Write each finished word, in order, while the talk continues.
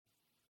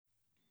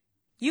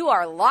You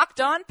are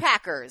Locked On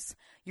Packers,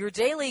 your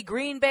daily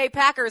Green Bay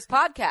Packers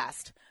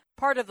podcast,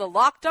 part of the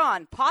Locked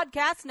On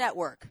Podcast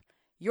Network,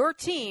 your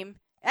team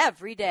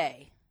every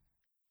day.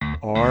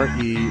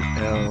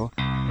 RELAX.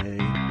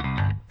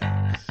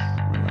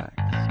 Relax.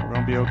 We're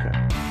going to be okay.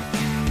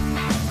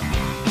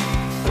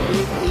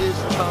 It is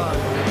time.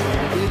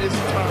 It is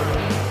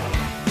time.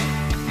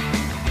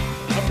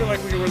 I feel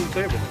like we can run the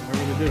table. I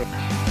really do.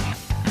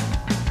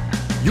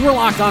 You are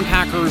Locked On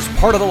Packers,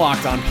 part of the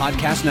Locked On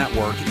Podcast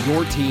Network,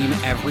 your team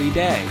every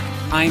day.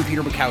 I'm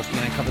Peter Bukowski,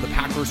 and I cover the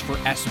Packers for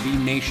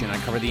SB Nation. I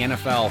cover the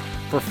NFL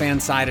for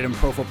Fansided and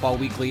Pro Football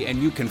Weekly,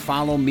 and you can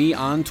follow me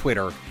on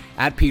Twitter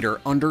at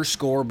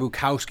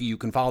Peter_Bukowski. You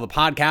can follow the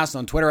podcast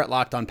on Twitter at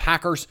Locked On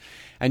Packers,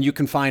 and you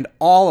can find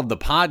all of the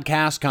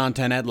podcast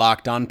content at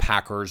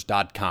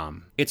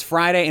LockedOnPackers.com. It's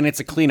Friday, and it's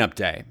a cleanup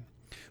day.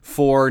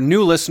 For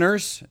new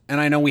listeners, and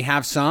I know we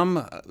have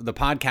some, the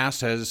podcast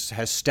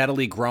has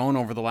steadily grown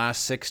over the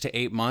last 6 to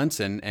 8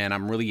 months, and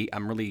I'm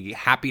really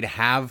happy to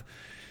have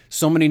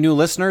so many new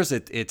listeners.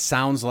 It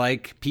sounds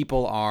like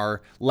people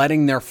are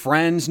letting their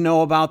friends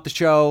know about the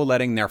show,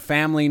 letting their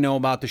family know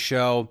about the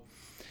show.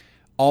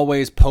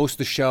 Always post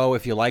the show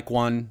if you like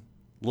one.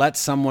 Let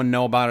someone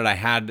know about it. I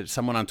had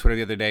someone on Twitter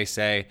the other day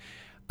say,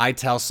 I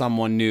tell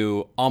someone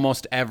new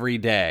almost every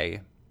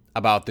day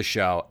about the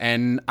show,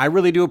 and I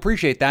really do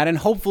appreciate that, and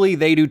hopefully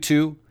they do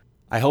too.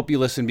 I hope you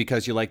listen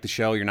because you like the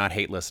show. You're not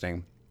hate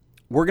listening.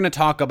 We're going to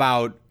talk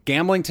about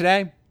gambling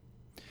today.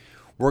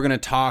 We're going to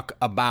talk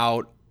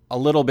about a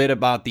little bit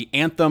about the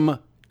anthem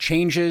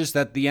changes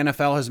that the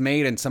NFL has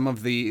made and some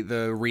of the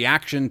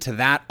reaction to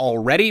that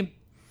already.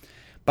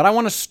 But I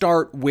want to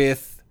start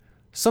with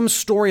some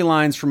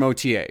storylines from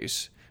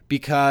OTAs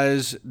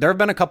because there have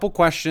been a couple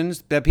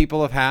questions that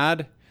people have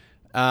had,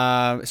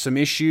 some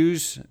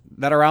issues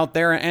that are out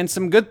there, and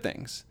some good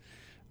things.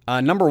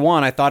 Number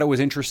one, I thought it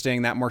was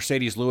interesting that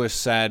Marcedes Lewis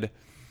said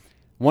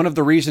one of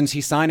the reasons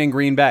he signed in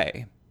Green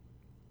Bay,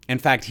 in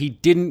fact, he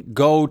didn't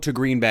go to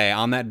Green Bay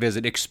on that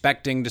visit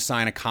expecting to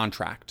sign a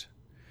contract,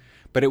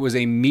 but it was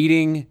a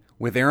meeting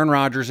with Aaron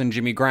Rodgers and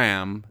Jimmy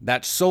Graham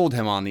that sold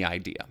him on the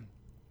idea.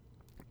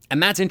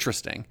 And that's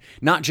interesting.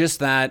 Not just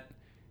that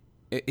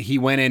he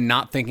went in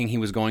not thinking he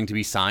was going to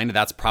be signed.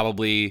 That's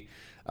probably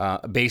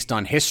based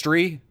on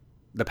history.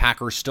 The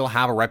Packers still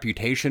have a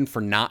reputation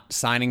for not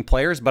signing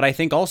players, but I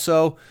think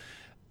also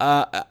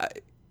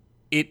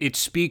it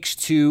speaks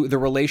to the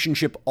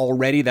relationship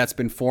already that's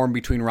been formed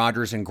between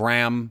Rodgers and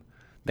Graham.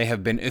 They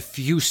have been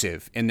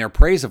effusive in their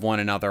praise of one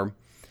another,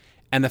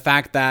 and the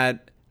fact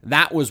that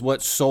that was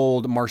what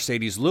sold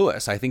Marcedes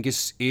Lewis, I think,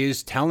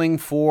 is telling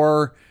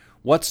for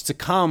what's to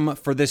come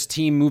for this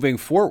team moving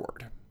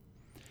forward,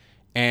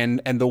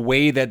 and the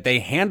way that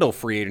they handle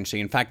free agency.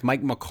 In fact,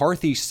 Mike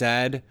McCarthy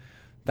said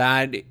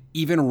that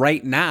even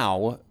right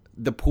now,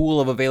 the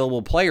pool of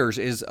available players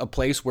is a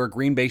place where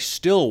Green Bay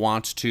still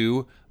wants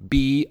to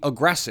be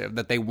aggressive,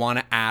 that they want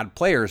to add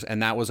players.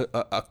 And that was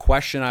a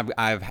question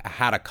I've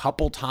had a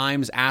couple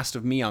times asked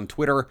of me on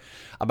Twitter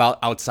about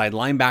outside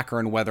linebacker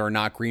and whether or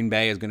not Green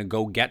Bay is going to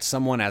go get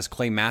someone, as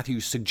Clay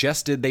Matthews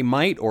suggested they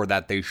might or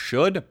that they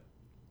should.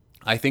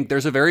 I think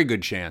there's a very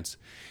good chance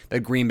that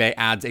Green Bay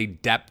adds a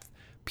depth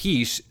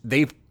piece.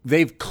 They've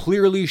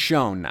clearly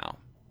shown now.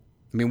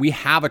 I mean, we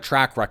have a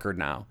track record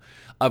now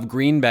of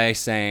Green Bay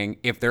saying,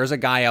 if there's a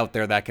guy out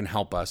there that can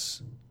help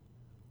us,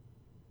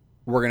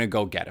 we're going to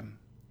go get him.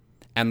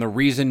 And the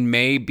reason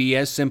may be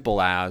as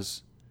simple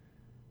as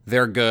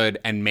they're good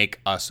and make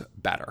us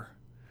better.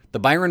 The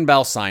Byron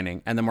Bell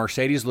signing and the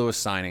Marcedes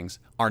Lewis signings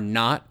are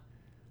not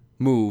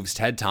moves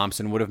Ted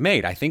Thompson would have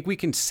made. I think we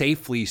can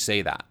safely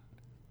say that.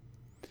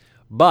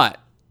 But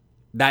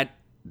that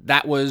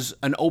was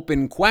an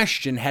open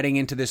question heading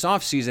into this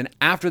offseason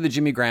after the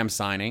Jimmy Graham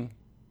signing,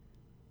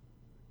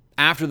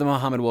 after the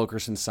Muhammad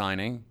Wilkerson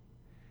signing,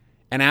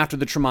 and after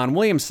the Tramon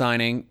Williams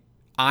signing.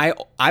 I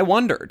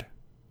wondered,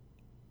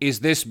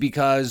 is this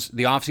because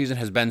the offseason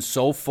has been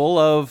so full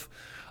of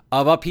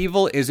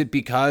upheaval? Is it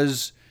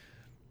because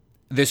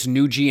this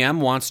new GM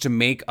wants to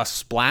make a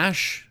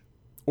splash?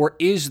 Or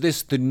is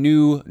this the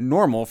new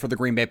normal for the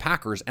Green Bay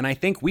Packers? And I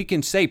think we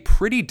can say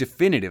pretty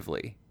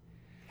definitively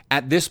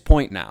at this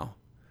point now,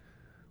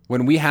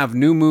 when we have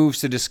new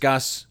moves to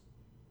discuss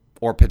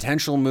or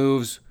potential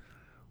moves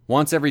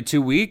once every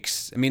 2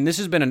 weeks. I mean, this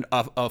has been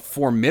a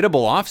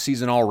formidable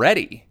offseason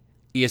already.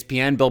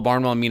 ESPN, Bill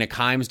Barnwell, and Mina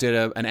Kimes did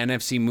an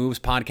NFC Moves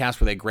podcast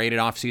where they graded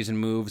offseason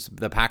moves.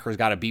 The Packers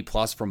got a B+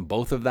 from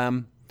both of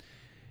them.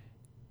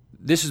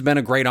 This has been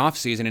a great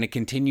offseason, and it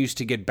continues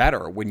to get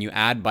better when you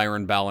add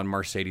Byron Bell and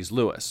Marcedes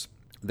Lewis.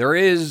 There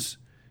is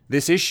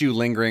this issue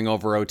lingering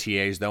over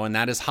OTAs, though, and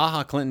that is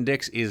Clinton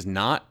Dix is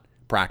not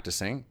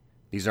practicing.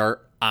 These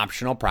are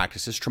optional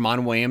practices.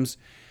 Tramon Williams,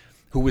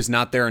 who was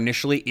not there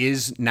initially,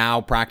 is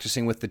now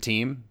practicing with the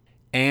team,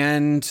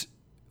 and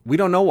we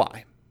don't know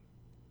why.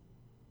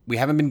 We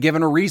haven't been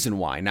given a reason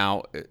why.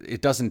 Now,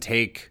 it doesn't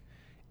take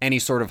any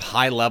sort of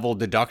high-level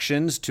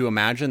deductions to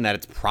imagine that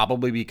it's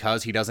probably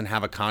because he doesn't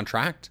have a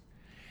contract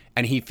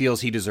and he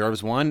feels he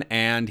deserves one,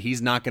 and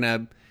he's not going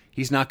to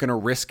He's not going to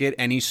risk it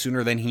any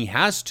sooner than he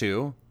has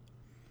to,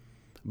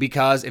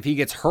 because if he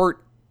gets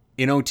hurt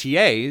in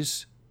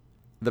OTAs,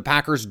 the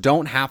Packers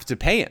don't have to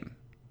pay him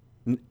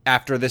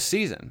after this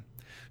season.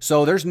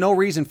 So there's no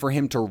reason for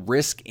him to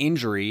risk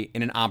injury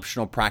in an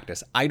optional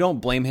practice. I don't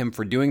blame him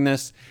for doing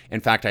this. In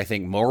fact, I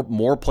think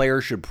more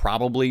players should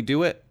probably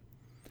do it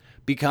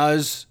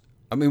because,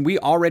 I mean, we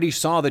already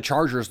saw the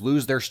Chargers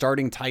lose their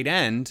starting tight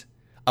end,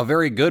 a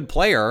very good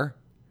player,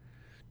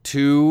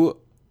 to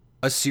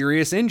a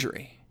serious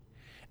injury.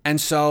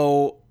 And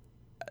so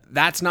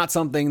that's not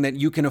something that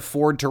you can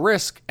afford to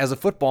risk as a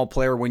football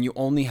player when you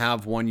only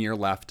have 1 year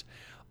left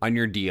on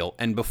your deal.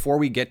 And before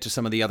we get to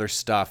some of the other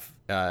stuff,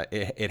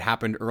 it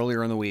happened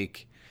earlier in the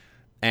week,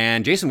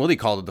 and Jason Wilde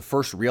called it the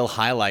first real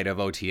highlight of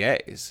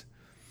OTAs.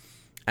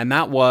 And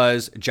that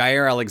was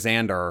Jair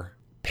Alexander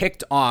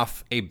picked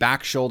off a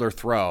back shoulder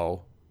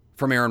throw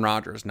from Aaron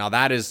Rodgers. Now,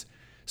 that is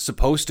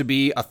supposed to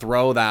be a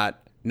throw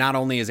that not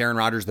only is Aaron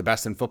Rodgers the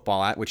best in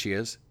football at, which he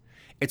is,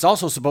 it's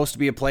also supposed to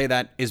be a play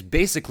that is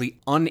basically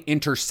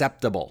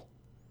uninterceptable,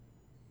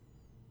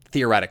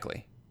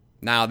 theoretically.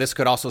 Now, this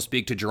could also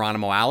speak to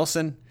Geronimo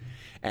Allison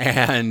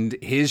and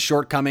his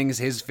shortcomings,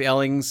 his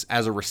failings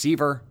as a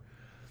receiver.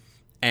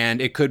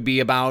 And it could be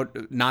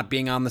about not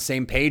being on the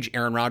same page.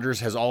 Aaron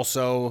Rodgers has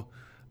also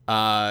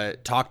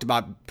talked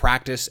about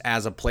practice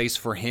as a place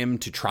for him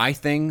to try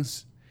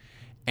things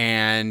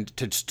and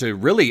to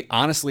really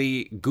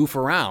honestly goof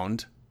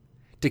around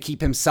to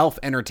keep himself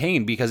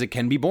entertained, because it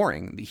can be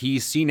boring.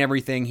 He's seen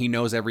everything. He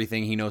knows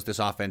everything. He knows this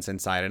offense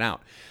inside and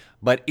out.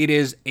 But it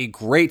is a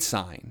great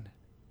sign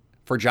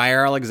for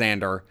Jair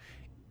Alexander.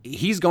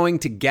 He's going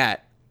to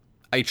get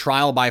a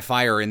trial by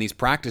fire in these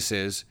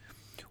practices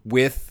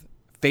with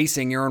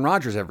facing Aaron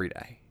Rodgers every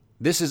day.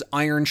 This is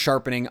iron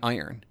sharpening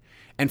iron.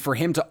 And for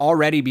him to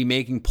already be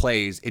making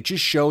plays, it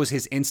just shows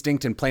his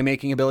instinct and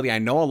playmaking ability. I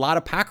know a lot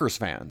of Packers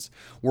fans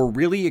were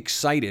really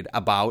excited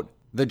about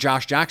the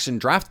Josh Jackson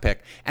draft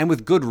pick, and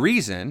with good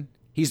reason.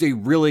 He's a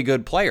really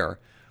good player.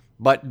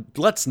 But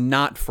let's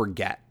not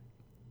forget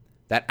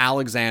that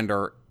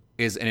Alexander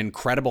is an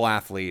incredible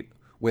athlete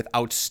with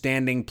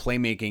outstanding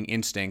playmaking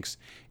instincts,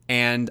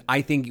 and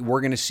I think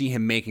we're going to see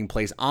him making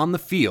plays on the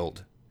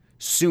field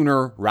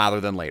sooner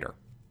rather than later.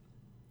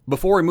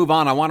 Before we move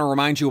on, I want to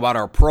remind you about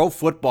our Pro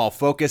Football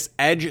Focus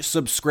Edge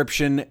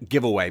subscription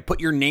giveaway.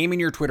 Put your name and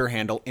your Twitter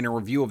handle in a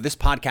review of this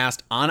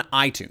podcast on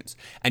iTunes,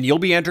 and you'll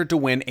be entered to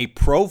win a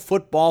Pro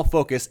Football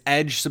Focus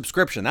Edge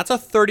subscription. That's a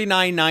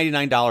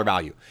 $39.99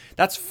 value.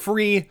 That's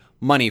free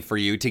money for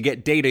you to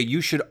get data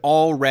you should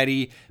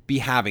already be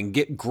having.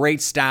 Get great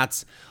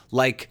stats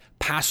like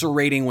passer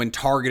rating when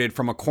targeted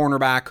from a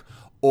cornerback,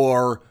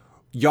 or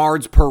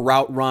yards per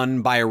route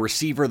run by a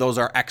receiver. Those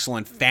are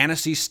excellent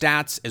fantasy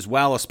stats as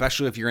well,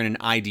 especially if you're in an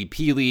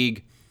IDP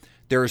league.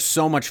 There is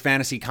so much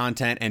fantasy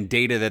content and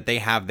data that they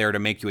have there to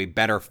make you a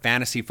better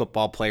fantasy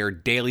football player,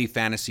 daily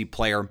fantasy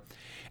player,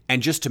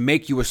 and just to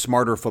make you a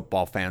smarter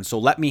football fan. So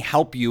let me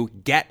help you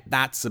get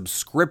that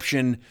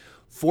subscription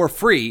for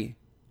free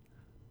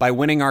by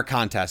winning our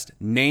contest.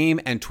 Name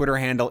and Twitter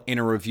handle in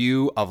a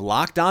review of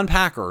Locked On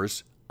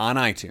Packers on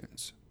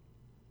iTunes.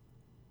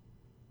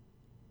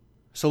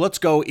 So let's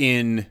go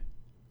in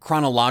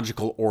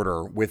chronological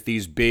order with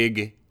these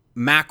big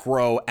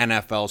macro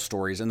NFL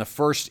stories. And the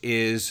first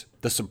is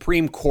the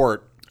Supreme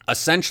Court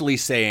essentially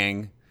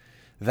saying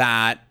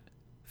that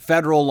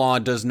federal law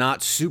does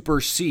not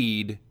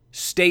supersede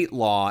state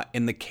law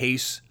in the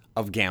case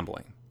of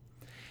gambling.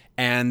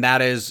 And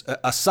that is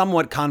a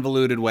somewhat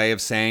convoluted way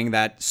of saying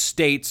that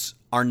states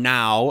are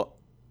now,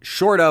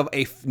 short of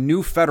a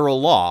new federal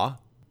law,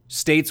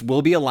 states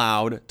will be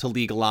allowed to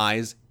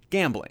legalize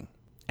gambling.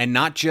 And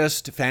not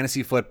just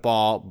fantasy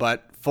football,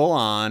 but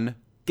full-on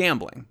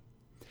gambling.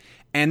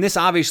 And this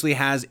obviously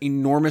has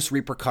enormous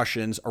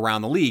repercussions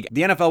around the league.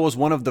 The NFL was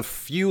one of the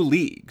few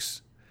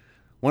leagues,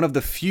 one of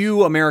the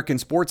few American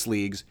sports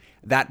leagues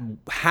that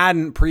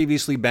hadn't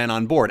previously been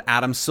on board.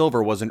 Adam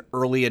Silver was an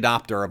early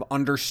adopter of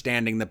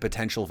understanding the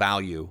potential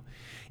value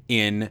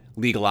in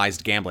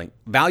legalized gambling.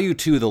 Value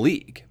to the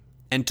league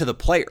and to the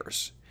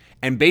players.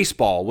 And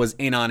baseball was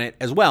in on it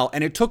as well.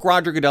 And it took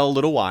Roger Goodell a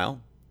little while.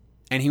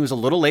 And he was a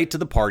little late to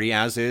the party,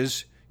 as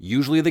is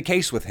usually the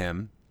case with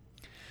him.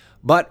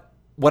 But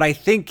what I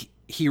think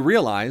he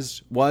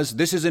realized was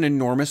this is an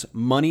enormous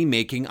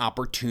money-making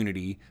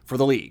opportunity for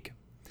the league.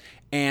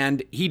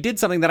 And he did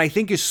something that I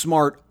think is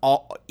smart,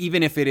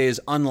 even if it is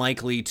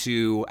unlikely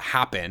to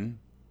happen.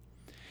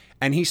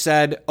 And he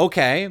said,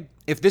 okay,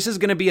 if this is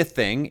going to be a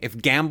thing,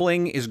 if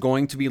gambling is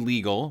going to be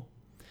legal,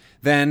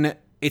 then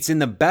it's in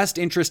the best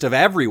interest of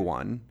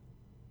everyone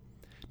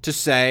to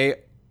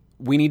say,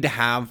 we need to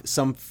have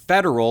some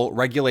federal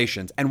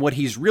regulations. And what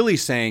he's really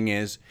saying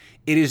is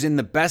it is in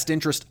the best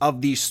interest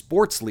of these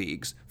sports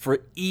leagues for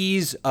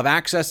ease of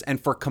access and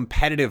for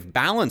competitive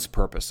balance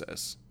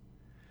purposes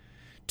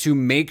to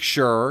make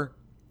sure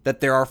that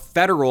there are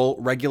federal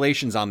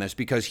regulations on this,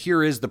 because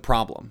here is the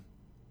problem.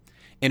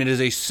 And it is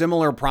a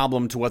similar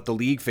problem to what the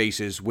league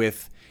faces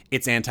with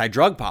its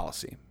anti-drug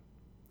policy.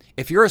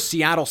 If you're a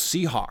Seattle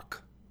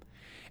Seahawk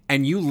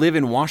and you live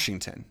in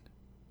Washington,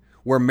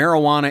 where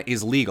marijuana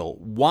is legal,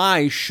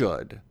 why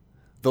should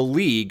the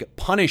league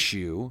punish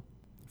you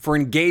for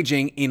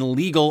engaging in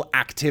legal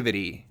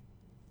activity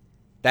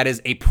that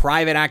is a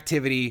private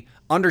activity,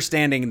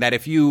 understanding that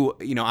if you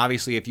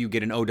obviously if you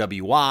get an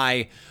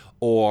OWI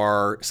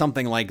or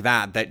something like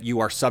that, that you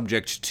are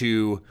subject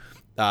to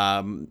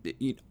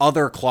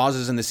other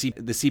clauses in the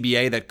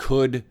CBA that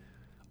could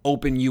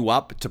open you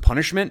up to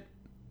punishment.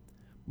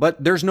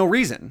 But there's no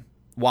reason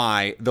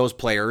why those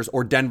players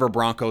or Denver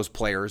Broncos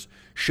players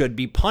should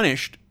be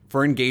punished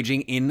for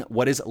engaging in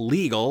what is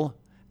legal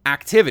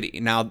activity.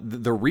 Now,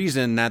 the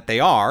reason that they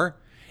are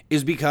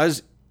is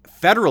because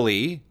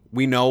federally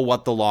we know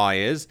what the law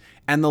is,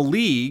 and the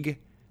league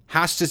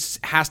has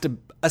to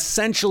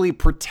essentially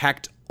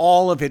protect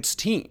all of its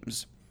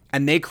teams,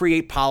 and they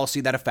create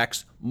policy that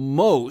affects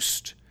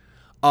most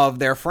of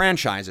their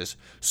franchises.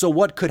 So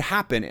what could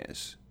happen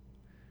is,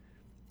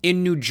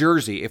 in New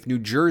Jersey, if New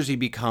Jersey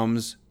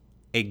becomes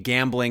a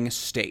gambling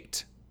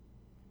state,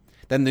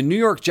 then the New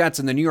York Jets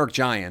and the New York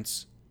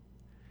Giants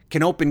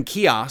can open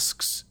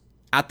kiosks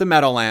at the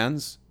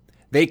Meadowlands.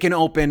 They can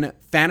open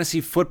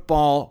fantasy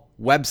football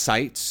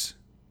websites,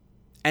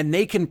 and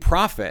they can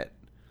profit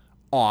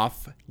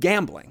off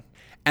gambling.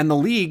 And the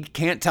league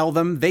can't tell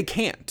them they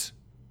can't,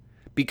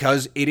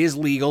 because it is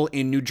legal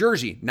in New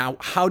Jersey. Now,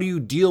 how do you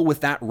deal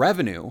with that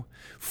revenue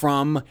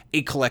from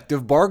a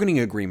collective bargaining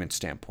agreement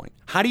standpoint?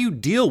 How do you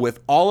deal with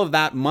all of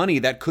that money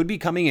that could be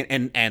coming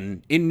in?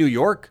 And in New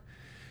York,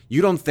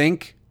 you don't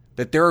think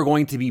that there are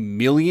going to be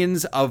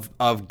millions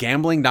of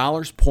gambling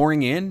dollars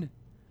pouring in?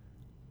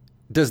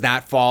 Does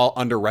that fall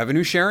under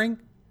revenue sharing?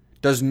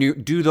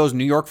 Do those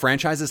New York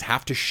franchises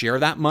have to share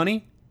that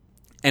money?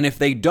 And if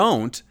they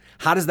don't,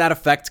 how does that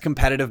affect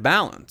competitive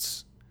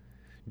balance?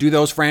 Do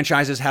those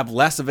franchises have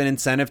less of an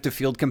incentive to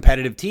field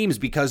competitive teams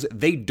because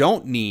they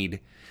don't need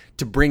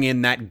to bring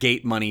in that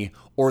gate money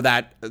or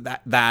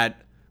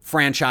that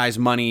franchise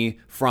money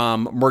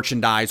from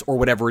merchandise or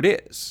whatever it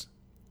is,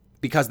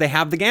 because they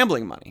have the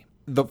gambling money?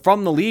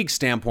 From the league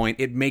standpoint,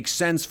 it makes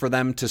sense for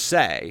them to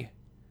say,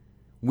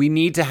 we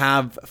need to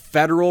have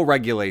federal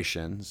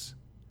regulations,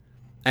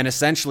 and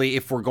essentially,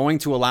 if we're going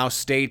to allow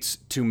states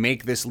to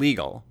make this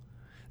legal,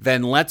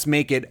 then let's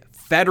make it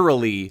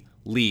federally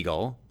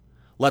legal.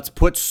 Let's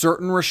put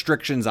certain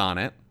restrictions on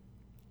it.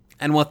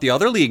 And what the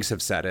other leagues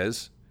have said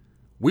is,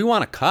 we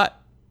want a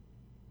cut.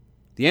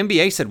 The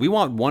NBA said we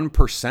want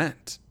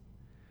 1%.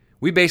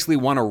 We basically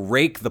want to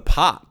rake the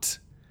pot.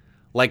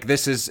 Like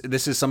this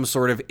is some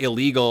sort of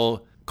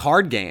illegal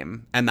card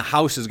game, and the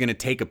house is going to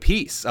take a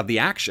piece of the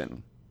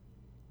action.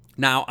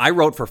 Now, I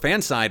wrote for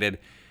Fansided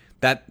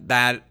that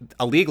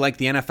a league like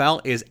the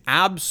NFL is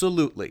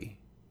absolutely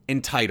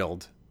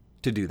entitled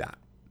to do that.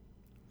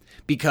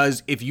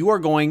 Because if you are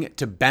going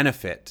to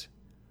benefit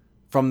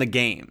from the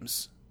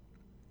games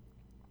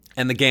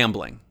and the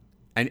gambling,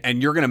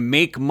 and you're going to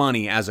make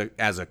money as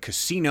a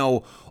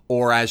casino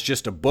or as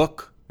just a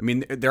book. I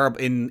mean, there are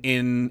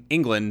in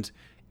England,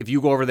 if you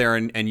go over there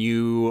and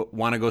you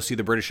want to go see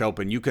the British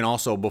Open, you can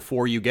also,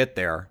 before you get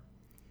there,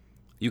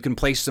 you can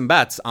place some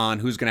bets on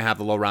who's going to have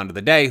the low round of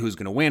the day, who's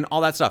going to win,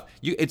 all that stuff.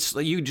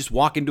 You just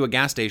walk into a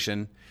gas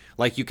station,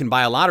 like you can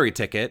buy a lottery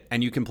ticket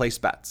and you can place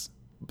bets.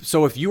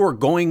 So if you are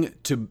going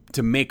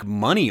to make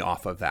money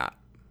off of that,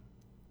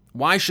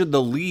 why should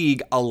the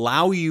league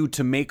allow you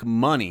to make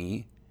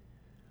money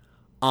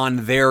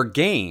on their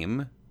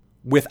game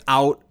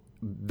without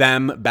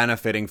them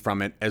benefiting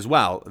from it as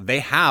well? They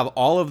have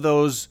all of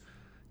those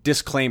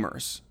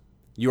disclaimers.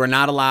 You are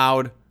not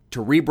allowed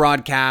to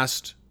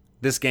rebroadcast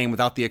this game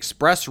without the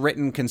express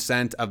written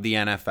consent of the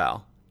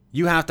NFL.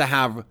 You have to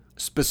have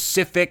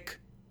specific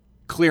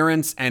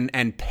clearance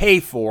and pay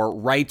for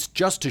rights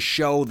just to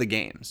show the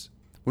games.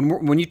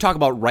 When you talk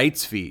about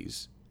rights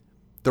fees,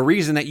 the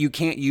reason that you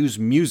can't use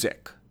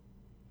music,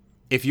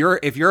 if you're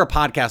a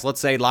podcast, let's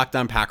say Locked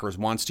On Packers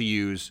wants to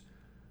use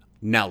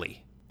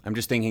Nelly. I'm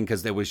just thinking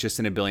because it was just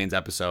in a Billions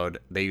episode,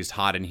 they used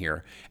Hot in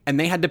here, and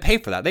they had to pay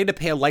for that. They had to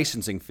pay a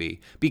licensing fee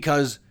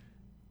because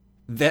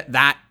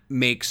that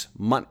makes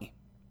money.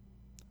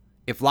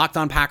 If Locked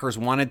On Packers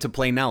wanted to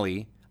play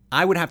Nelly,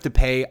 I would have to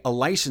pay a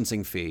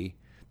licensing fee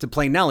to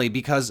play Nelly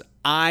because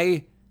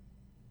I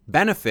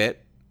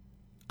profit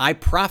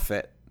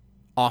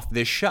off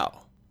this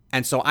show.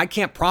 And so I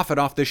can't profit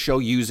off this show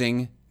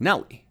using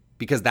Nelly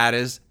because that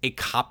is a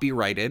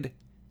copyrighted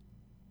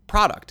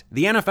product.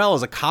 The NFL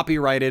is a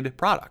copyrighted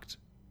product.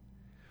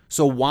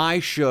 So why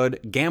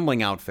should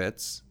gambling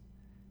outfits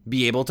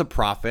be able to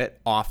profit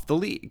off the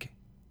league?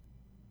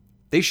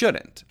 They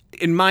shouldn't,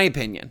 in my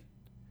opinion.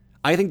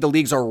 I think the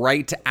leagues are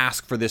right to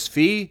ask for this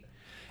fee.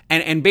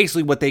 And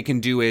basically what they can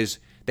do is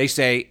they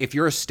say, if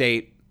you're a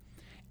state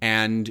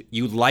and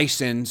you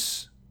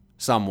license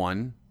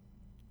someone,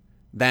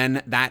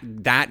 then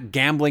that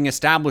gambling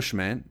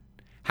establishment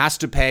has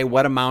to pay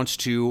what amounts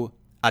to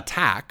a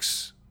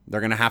tax. They're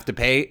going to have to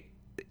pay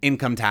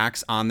income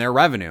tax on their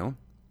revenue,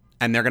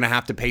 and they're going to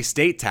have to pay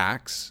state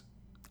tax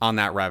on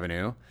that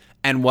revenue.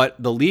 And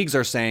what the leagues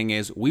are saying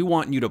is, we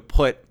want you to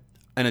put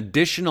an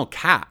additional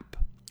cap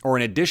or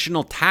an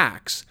additional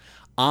tax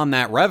on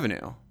that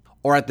revenue.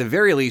 Or at the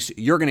very least,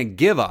 you're going to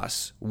give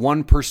us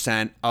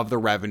 1% of the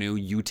revenue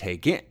you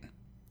take in.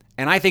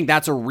 And I think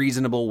that's a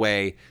reasonable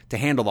way to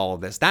handle all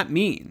of this. That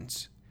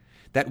means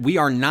that we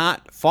are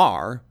not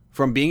far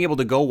from being able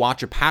to go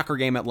watch a Packer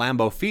game at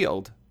Lambeau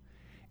Field,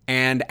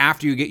 and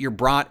after you get your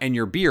brat and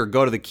your beer,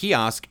 go to the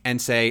kiosk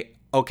and say,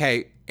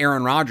 okay,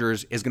 Aaron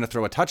Rodgers is going to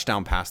throw a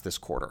touchdown pass this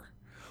quarter,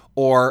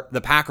 or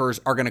the Packers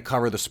are going to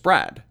cover the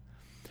spread,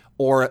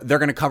 or they're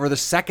going to cover the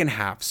second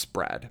half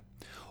spread,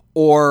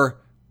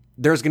 or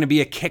there's going to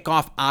be a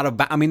kickoff out of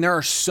bounds. I mean, there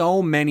are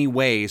so many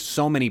ways,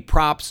 so many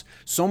props,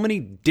 so many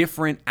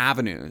different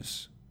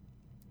avenues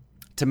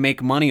to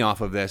make money off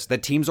of this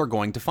that teams are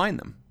going to find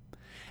them.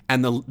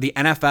 And the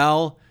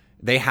NFL,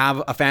 they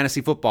have a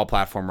fantasy football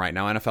platform right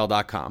now,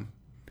 NFL.com.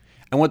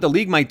 And what the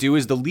league might do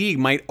is the league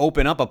might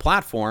open up a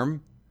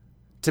platform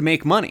to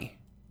make money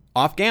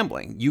off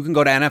gambling. You can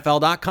go to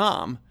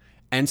NFL.com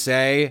and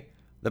say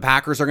the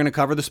Packers are going to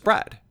cover the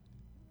spread.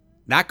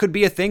 That could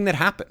be a thing that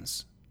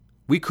happens.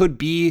 We could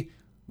be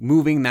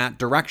moving that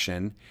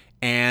direction,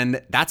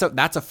 and that's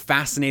a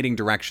fascinating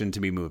direction to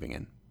be moving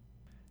in.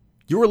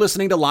 You are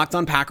listening to Locked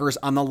On Packers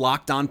on the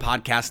Locked On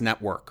Podcast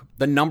Network,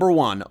 the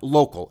 #1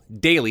 local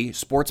daily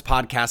sports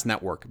podcast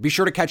network. Be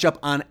sure to catch up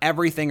on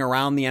everything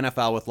around the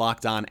NFL with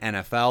Locked On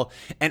NFL.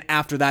 And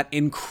after that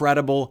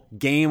incredible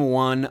Game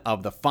 1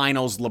 of the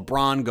finals,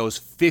 LeBron goes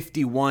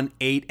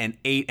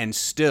 51-8-8 and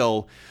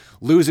still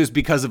loses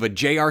because of a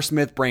J.R.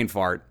 Smith brain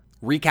fart.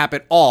 Recap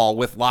it all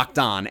with Locked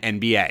On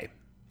NBA.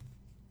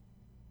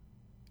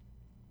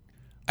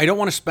 I don't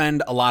want to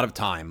spend a lot of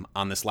time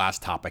on this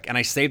last topic, and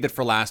I saved it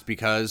for last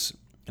because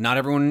not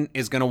everyone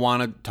is going to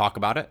want to talk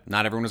about it.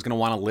 Not everyone is going to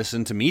want to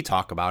listen to me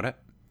talk about it.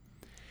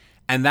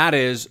 And that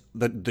is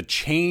the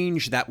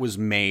change that was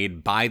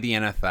made by the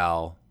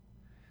NFL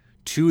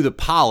to the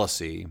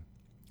policy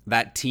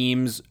that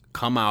teams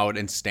come out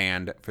and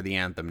stand for the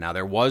anthem. Now,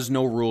 there was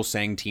no rule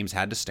saying teams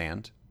had to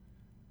stand.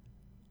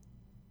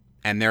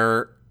 And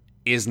there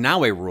is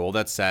now a rule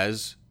that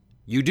says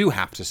you do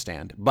have to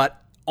stand, but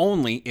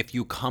only if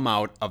you come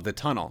out of the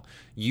tunnel.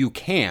 You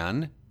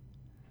can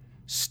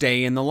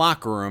stay in the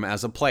locker room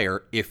as a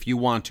player if you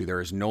want to. There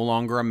is no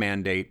longer a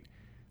mandate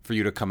for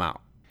you to come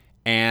out.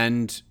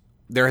 And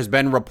there has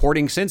been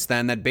reporting since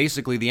then that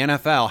basically the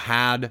NFL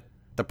had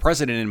the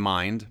president in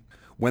mind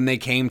when they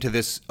came to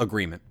this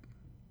agreement.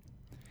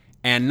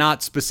 And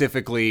not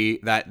specifically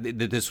that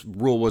this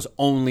rule was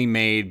only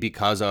made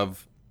because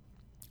of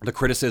the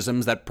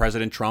criticisms that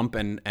President Trump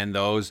and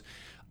those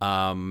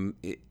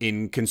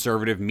in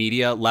conservative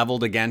media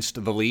leveled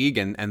against the league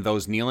and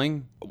those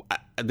kneeling.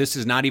 This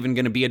is not even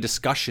going to be a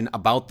discussion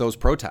about those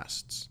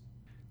protests.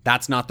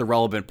 That's not the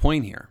relevant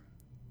point here.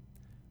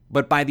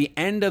 But by the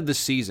end of the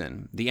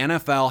season, the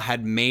NFL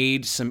had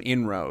made some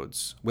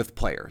inroads with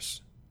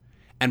players.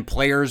 And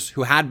players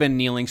who had been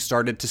kneeling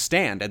started to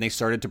stand, and they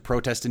started to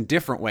protest in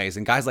different ways.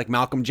 And guys like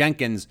Malcolm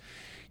Jenkins,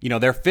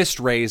 their fist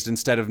raised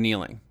instead of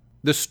kneeling.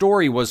 The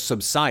story was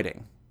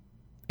subsiding.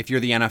 If you're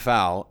the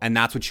NFL, and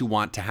that's what you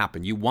want to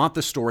happen. You want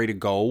the story to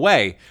go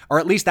away, or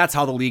at least that's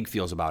how the league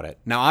feels about it.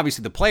 Now,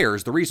 obviously, the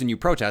players, the reason you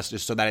protest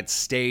is so that it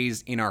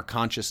stays in our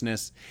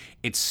consciousness.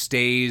 It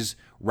stays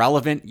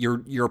relevant.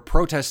 You're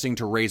protesting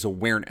to raise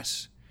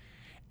awareness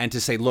and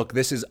to say, look,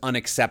 this is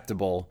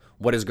unacceptable,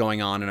 what is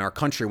going on in our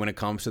country when it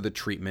comes to the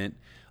treatment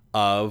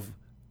of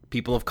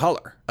people of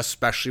color,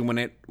 especially when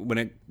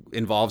it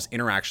involves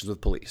interactions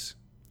with police.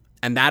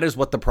 And that is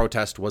what the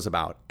protest was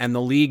about. And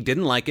the league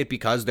didn't like it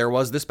because there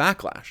was this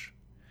backlash.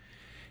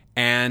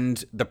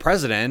 And the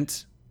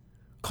president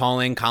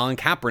calling Colin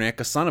Kaepernick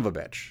a son of a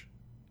bitch.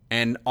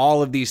 And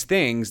all of these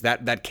things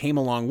that came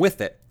along with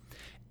it.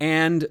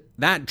 And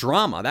that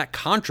drama, that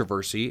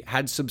controversy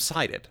had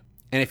subsided.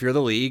 And if you're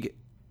the league,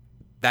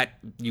 that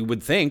you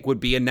would think would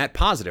be a net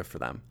positive for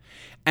them.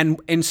 And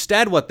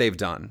instead what they've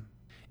done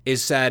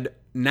is said,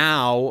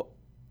 now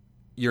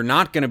you're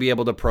not going to be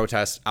able to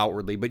protest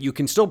outwardly, but you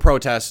can still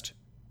protest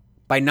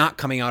by not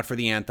coming out for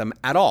the anthem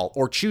at all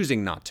or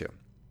choosing not to.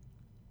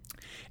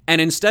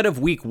 And instead of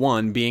week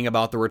 1 being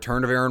about the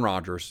return of Aaron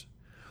Rodgers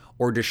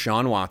or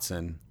Deshaun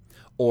Watson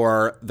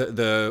or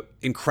the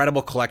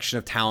incredible collection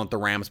of talent the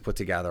Rams put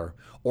together,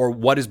 or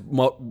what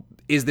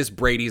is this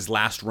Brady's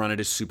last run at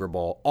his Super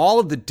Bowl, all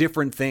of the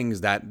different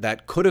things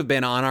that could have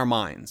been on our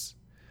minds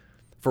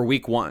for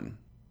week 1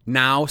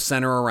 now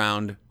center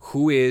around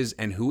who is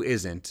and who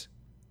isn't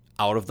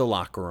out of the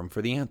locker room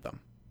for the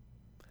anthem.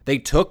 They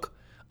took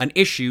an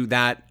issue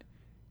that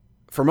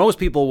for most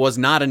people was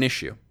not an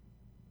issue,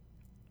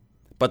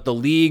 but the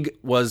league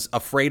was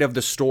afraid of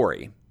the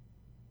story,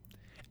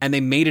 and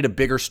they made it a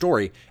bigger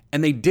story,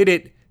 and they did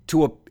it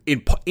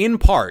in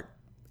part,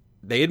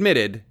 they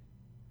admitted,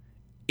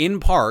 in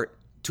part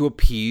to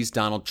appease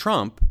Donald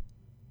Trump,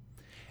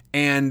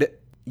 and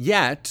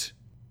yet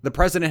the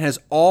president has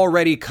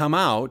already come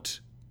out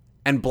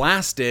and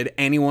blasted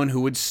anyone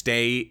who would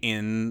stay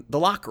in the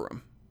locker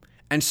room.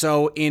 And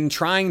so in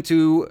trying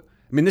to,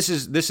 this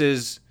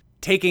is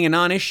taking a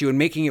non-issue and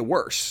making it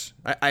worse.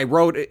 I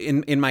wrote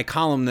in my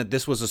column that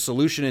this was a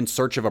solution in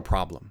search of a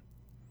problem.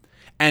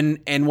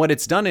 And what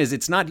it's done is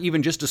it's not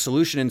even just a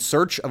solution in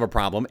search of a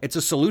problem. It's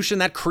a solution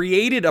that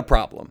created a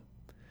problem.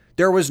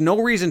 There was no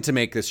reason to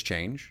make this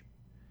change.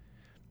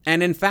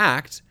 And in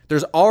fact,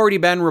 there's already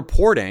been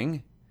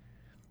reporting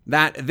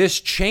that this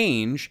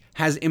change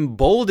has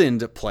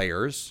emboldened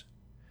players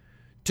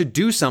to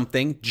do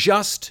something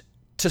just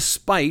to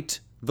spite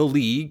the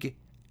league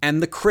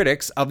and the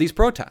critics of these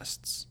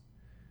protests.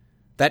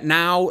 That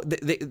now,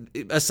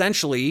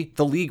 essentially,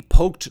 the league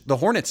poked the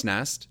hornet's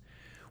nest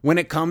when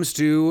it comes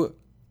to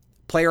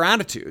player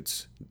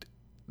attitudes.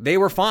 They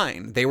were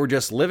fine. They were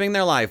just living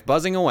their life,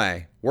 buzzing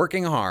away,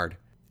 working hard.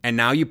 And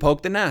now you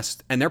poke the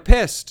nest, and they're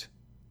pissed.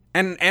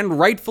 And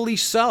rightfully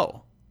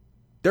so.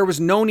 There was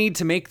no need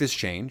to make this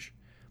change,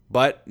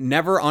 but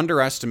never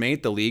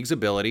underestimate the league's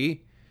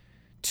ability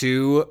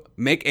to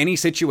make any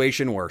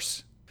situation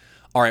worse.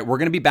 All right, we're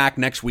going to be back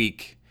next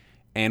week,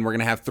 and we're going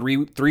to have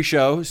three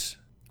shows.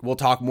 We'll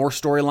talk more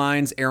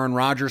storylines, Aaron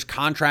Rodgers'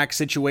 contract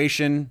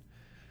situation.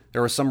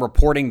 There was some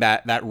reporting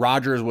that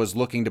Rodgers was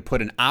looking to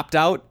put an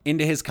opt-out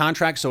into his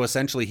contract, so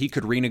essentially he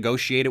could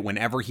renegotiate it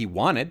whenever he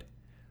wanted,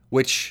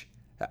 which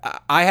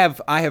I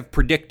have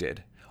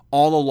predicted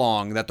all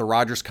along that the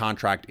Rodgers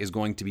contract is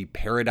going to be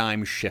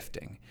paradigm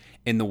shifting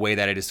in the way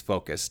that it is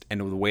focused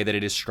and the way that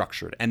it is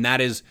structured. And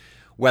that is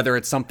whether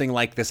it's something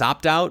like this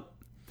opt-out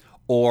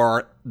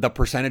or the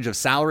percentage of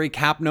salary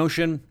cap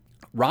notion.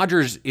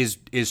 Rodgers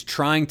is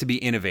trying to be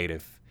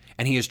innovative,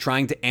 and he is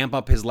trying to amp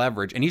up his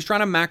leverage, and he's trying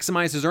to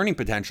maximize his earning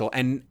potential.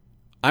 And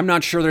I'm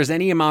not sure there's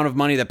any amount of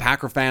money that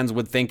Packer fans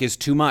would think is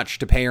too much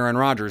to pay Aaron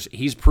Rodgers.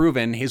 He's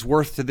proven his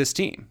worth to this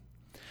team.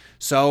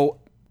 So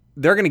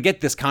they're going to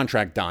get this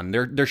contract done.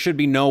 There should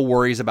be no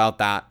worries about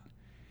that.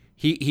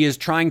 He is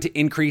trying to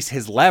increase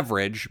his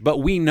leverage, but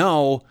we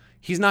know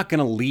he's not going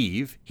to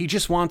leave. He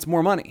just wants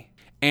more money,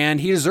 and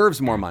he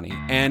deserves more money.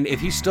 And if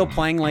he's still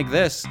playing like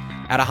this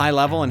at a high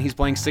level and he's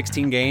playing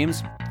 16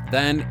 games,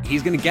 then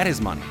he's going to get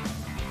his money.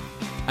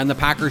 And the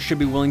Packers should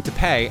be willing to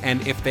pay.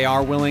 And if they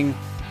are willing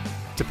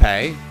to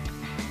pay,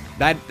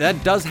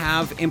 that does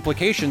have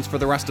implications for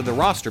the rest of the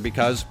roster,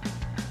 because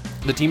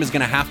the team is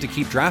going to have to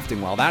keep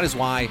drafting well. That is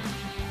why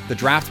the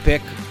draft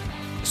pick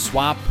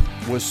swap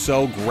was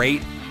so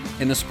great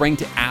in the spring,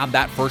 to add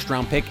that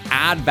first-round pick,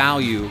 add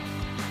value,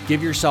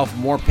 give yourself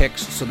more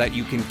picks so that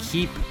you can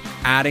keep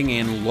adding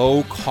in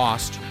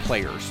low-cost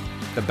players.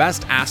 The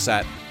best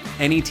asset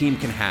any team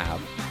can have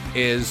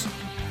is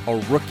a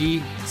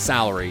rookie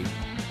salary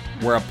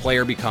where a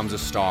player becomes a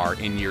star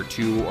in year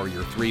 2 or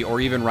year 3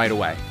 or even right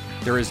away.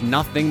 There is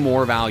nothing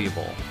more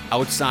valuable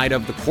outside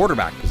of the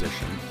quarterback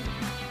position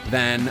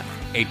than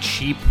a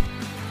cheap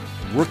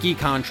rookie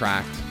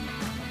contract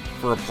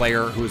for a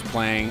player who is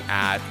playing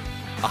at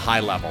a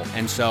high level.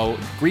 And so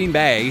Green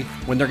Bay,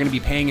 when they're going to be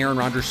paying Aaron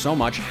Rodgers so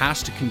much,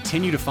 has to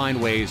continue to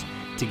find ways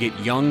to get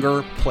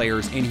younger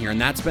players in here. And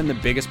that's been the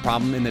biggest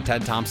problem in the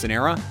Ted Thompson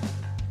era.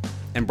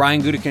 And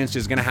Brian Gutekunst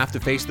is going to have to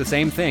face the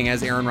same thing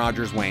as Aaron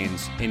Rodgers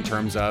wanes in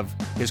terms of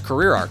his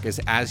career arc,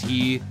 as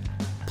he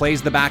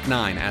plays the back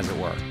nine, as it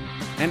were.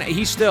 And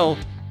he's still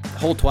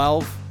whole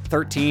 12,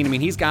 13. I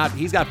mean, he's got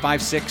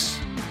 5, 6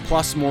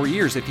 plus more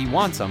years if he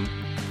wants them.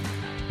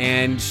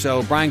 And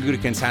so Brian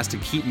Gutekunst has to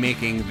keep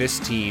making this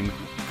team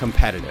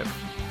competitive.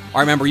 All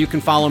right, remember, you can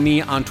follow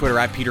me on Twitter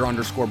at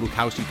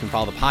Peter_Bukowski. You can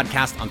follow the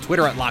podcast on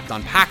Twitter at Locked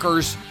On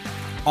Packers.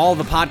 All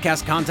the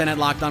podcast content at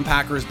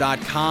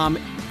LockedOnPackers.com.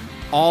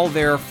 All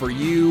there for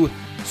you,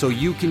 so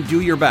you can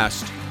do your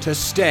best to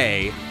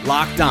stay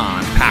locked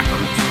on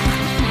Packers.